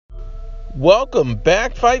Welcome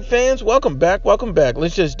back, fight fans. Welcome back. Welcome back.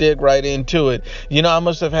 Let's just dig right into it. I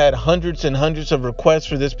must have had hundreds and hundreds of requests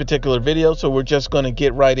for this particular video, so we're just going to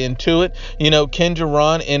get right into it. Can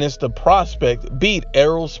Jaron Ennis, the prospect, beat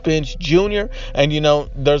Errol Spence Jr.? And,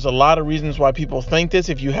 there's a lot of reasons why people think this.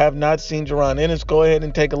 If you have not seen Jaron Ennis, go ahead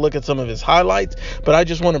and take a look at some of his highlights. But I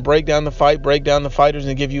just want to break down the fight, break down the fighters,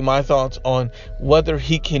 and give you my thoughts on whether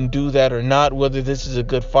he can do that or not, whether this is a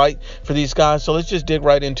good fight for these guys. So let's just dig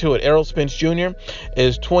right into it. Errol Spence Jr.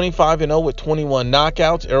 is 25-0 with 21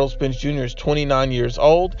 knockouts. Errol Spence Jr. is 29 years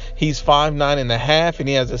old. He's 5'9.5", and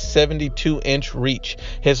he has a 72-inch reach.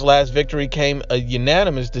 His last victory came a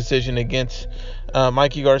unanimous decision against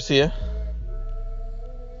Mikey Garcia.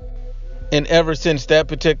 And ever since that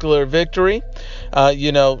particular victory,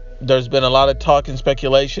 there's been a lot of talk and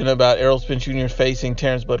speculation about Errol Spence Jr. facing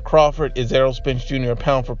Terrence Bud Crawford. Is Errol Spence Jr. a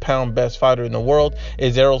pound-for-pound best fighter in the world?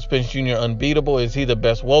 Is Errol Spence Jr. unbeatable? Is he the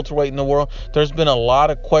best welterweight in the world? There's been a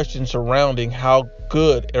lot of questions surrounding how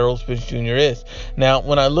good Errol Spence Jr. is. Now,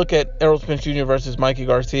 when I look at Errol Spence Jr. versus Mikey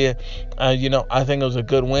Garcia, I think it was a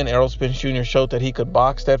good win. Errol Spence Jr. showed that he could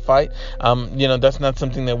box that fight. That's not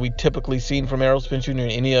something that we typically seen from Errol Spence Jr.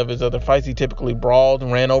 in any of his other fights. He typically brawled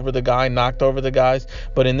and ran over the guy, knocked over the guys.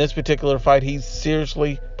 But in this particular fight, he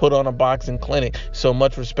seriously put on a boxing clinic. So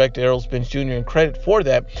much respect to Errol Spence Jr. and credit for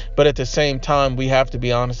that. But at the same time, we have to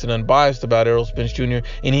be honest and unbiased about Errol Spence Jr.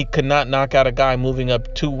 And he could not knock out a guy moving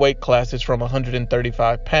up 2 weight classes from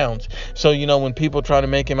 135 pounds. So, when people try to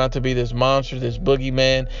make him out to be this monster, this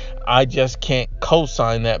boogeyman, I just can't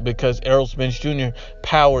co-sign that, because Errol Spence Jr.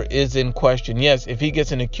 power is in question. Yes, if he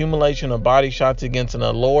gets an accumulation of body shots against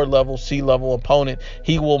a lower level, C-level opponent,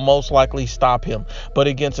 he will most likely stop him. But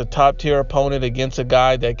against a top-tier opponent, against a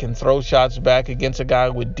guy that can throw shots back, against a guy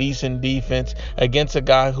with decent defense, against a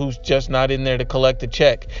guy who's just not in there to collect a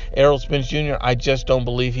check, Errol Spence Jr., I just don't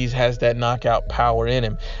believe he has that knockout power in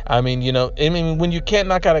him. When you can't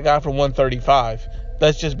knock out a guy from 135,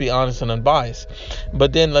 let's just be honest and unbiased.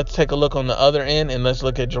 But then let's take a look on the other end, and let's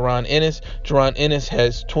look at Jaron Ennis. Jaron Ennis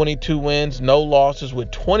has 22 wins, no losses, with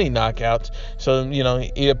 20 knockouts. So,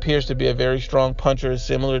 he appears to be a very strong puncher,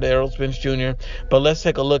 similar to Errol Spence Jr. But let's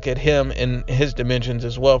take a look at him and his dimensions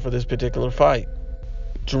as well for this particular fight.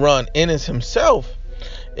 Jaron Ennis himself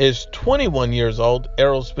is 21 years old.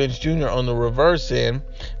 Errol Spence Jr. on the reverse end,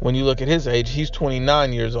 when you look at his age, he's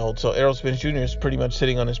 29 years old. So Errol Spence Jr. is pretty much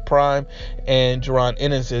sitting on his prime, and Jaron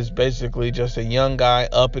Ennis is basically just a young guy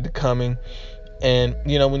up and coming. And,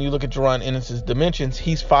 when you look at Jaron Ennis' dimensions,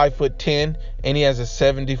 he's 5'10", and he has a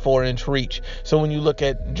 74-inch reach. So when you look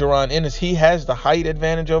at Jaron Ennis, he has the height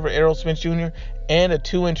advantage over Errol Spence Jr. and a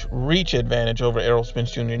 2-inch reach advantage over Errol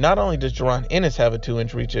Spence Jr. Not only does Jaron Ennis have a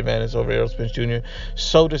 2-inch reach advantage over Errol Spence Jr.,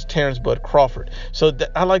 so does Terrence Bud Crawford. So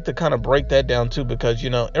I like to kind of break that down too, because,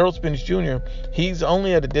 Errol Spence Jr., he's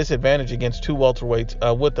only at a disadvantage against 2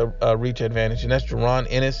 welterweights with a reach advantage, and that's Jaron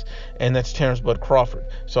Ennis and that's Terrence Bud Crawford.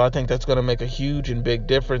 So I think that's going to make a huge and big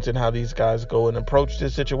difference in how these guys go and approach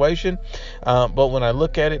this situation. But when I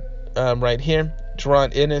look at it right here,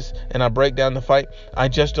 Jaron Ennis, and I break down the fight, I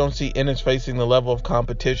just don't see Ennis facing the level of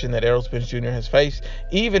competition that Errol Spence Jr. has faced.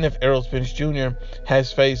 Even if Errol Spence Jr.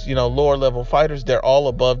 has faced, lower level fighters, they're all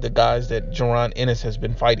above the guys that Jaron Ennis has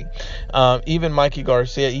been fighting. Even Mikey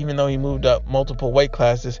Garcia, even though he moved up multiple weight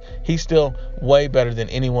classes, he's still way better than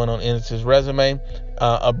anyone on Ennis's resume.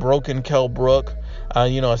 A broken Kell Brook,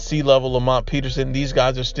 a C-level Lamont Peterson, these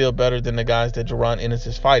guys are still better than the guys that Jaron Ennis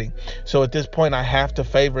is fighting. So at this point, I have to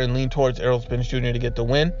favor and lean towards Errol Spence Jr. to get the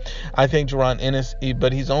win. I think Jaron Ennis,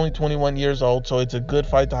 but he's only 21 years old, so it's a good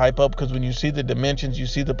fight to hype up, because when you see the dimensions, you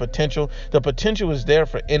see the potential. The potential is there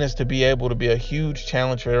for Ennis to be able to be a huge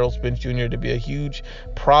challenge for Errol Spence Jr., to be a huge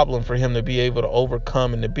problem for him to be able to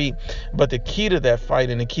overcome and to beat. But the key to that fight,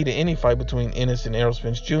 and the key to any fight between Ennis and Errol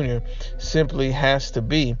Spence Jr., simply has to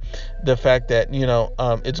be the fact that,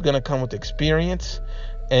 it's going to come with experience,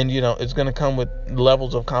 and, it's going to come with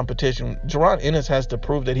levels of competition. Jaron Ennis has to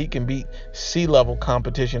prove that he can beat C-level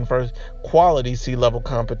competition first, quality C-level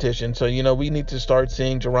competition. So, we need to start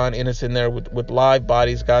seeing Jaron Ennis in there with live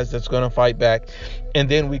bodies, guys that's going to fight back. And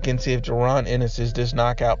then we can see if Jaron Ennis is this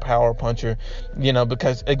knockout power puncher,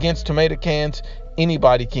 because against tomato cans,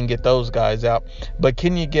 anybody can get those guys out. But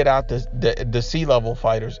can you get out the C-level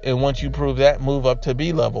fighters? And once you prove that, move up to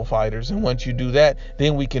B-level fighters. And once you do that,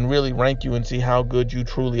 then we can really rank you and see how good you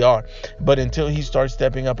truly are. But until he starts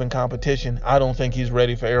stepping up in competition, I don't think he's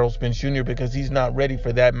ready for Errol Spence Jr., because he's not ready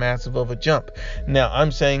for that massive of a jump. Now,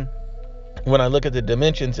 I'm saying when I look at the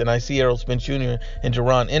dimensions and I see Errol Spence Jr. and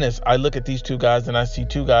Jaron Ennis, I look at these two guys and I see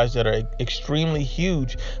two guys that are extremely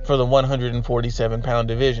huge for the 147-pound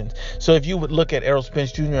divisions. So if you would look at Errol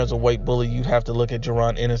Spence Jr. as a weight bully, you have to look at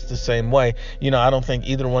Jaron Ennis the same way. I don't think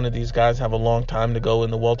either one of these guys have a long time to go in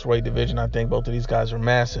the welterweight division. I think both of these guys are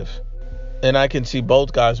massive. And I can see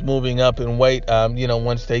both guys moving up in weight.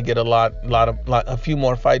 Once they get a few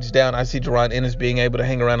more fights down. I see Jaron Ennis being able to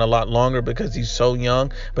hang around a lot longer because he's so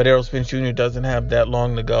young. But Errol Spence Jr. doesn't have that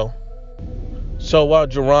long to go. So while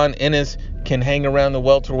Jaron Ennis can hang around the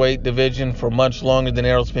welterweight division for much longer than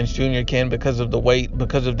Errol Spence Jr. can because of the weight,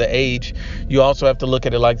 because of the age, you also have to look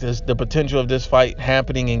at it like this. The potential of this fight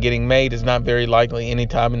happening and getting made is not very likely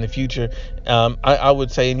anytime in the future. I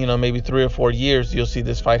would say, maybe 3 or 4 years, you'll see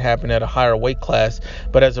this fight happen at a higher weight class.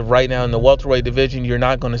 But as of right now in the welterweight division, you're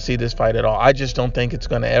not going to see this fight at all. I just don't think it's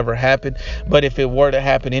going to ever happen. But if it were to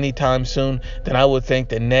happen anytime soon, then I would think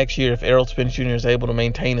that next year, if Errol Spence Jr. is able to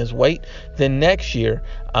maintain his weight, then next year,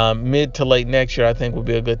 mid to late next year, I think would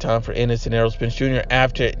be a good time for Ennis and Errol Spence Jr.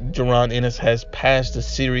 after Jaron Ennis has passed a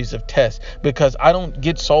series of tests. Because I don't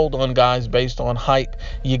get sold on guys based on hype.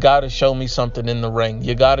 You got to show me something in the ring.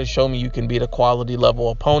 You got to show me you can beat a quality level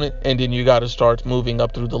opponent, and then you got to start moving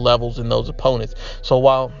up through the levels in those opponents. So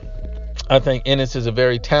while I think Ennis is a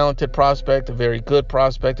very talented prospect, a very good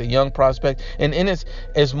prospect, a young prospect. And Ennis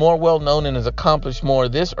is more well-known and has accomplished more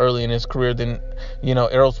this early in his career than,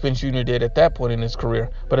 Errol Spence Jr. did at that point in his career.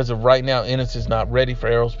 But as of right now, Ennis is not ready for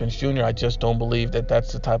Errol Spence Jr. I just don't believe that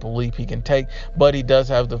that's the type of leap he can take. But he does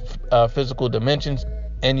have the physical dimensions.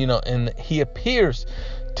 And, and he appears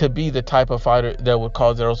to be the type of fighter that would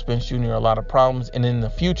cause Errol Spence Jr. a lot of problems. And in the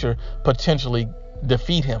future, potentially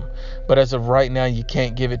defeat him. But as of right now, you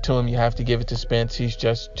can't give it to him. You have to give it to Spence. He's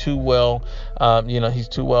just too well, he's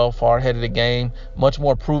too well far ahead of the game, much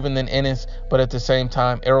more proven than Ennis. But at the same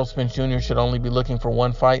time, Errol Spence Jr. should only be looking for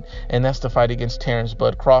one fight, and that's the fight against Terrence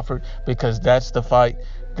Bud Crawford, because that's the fight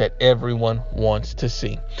that everyone wants to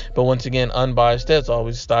see. But once again, Unbiased, as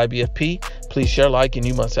always, it's the IBFP. Please share, like, and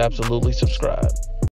you must absolutely subscribe.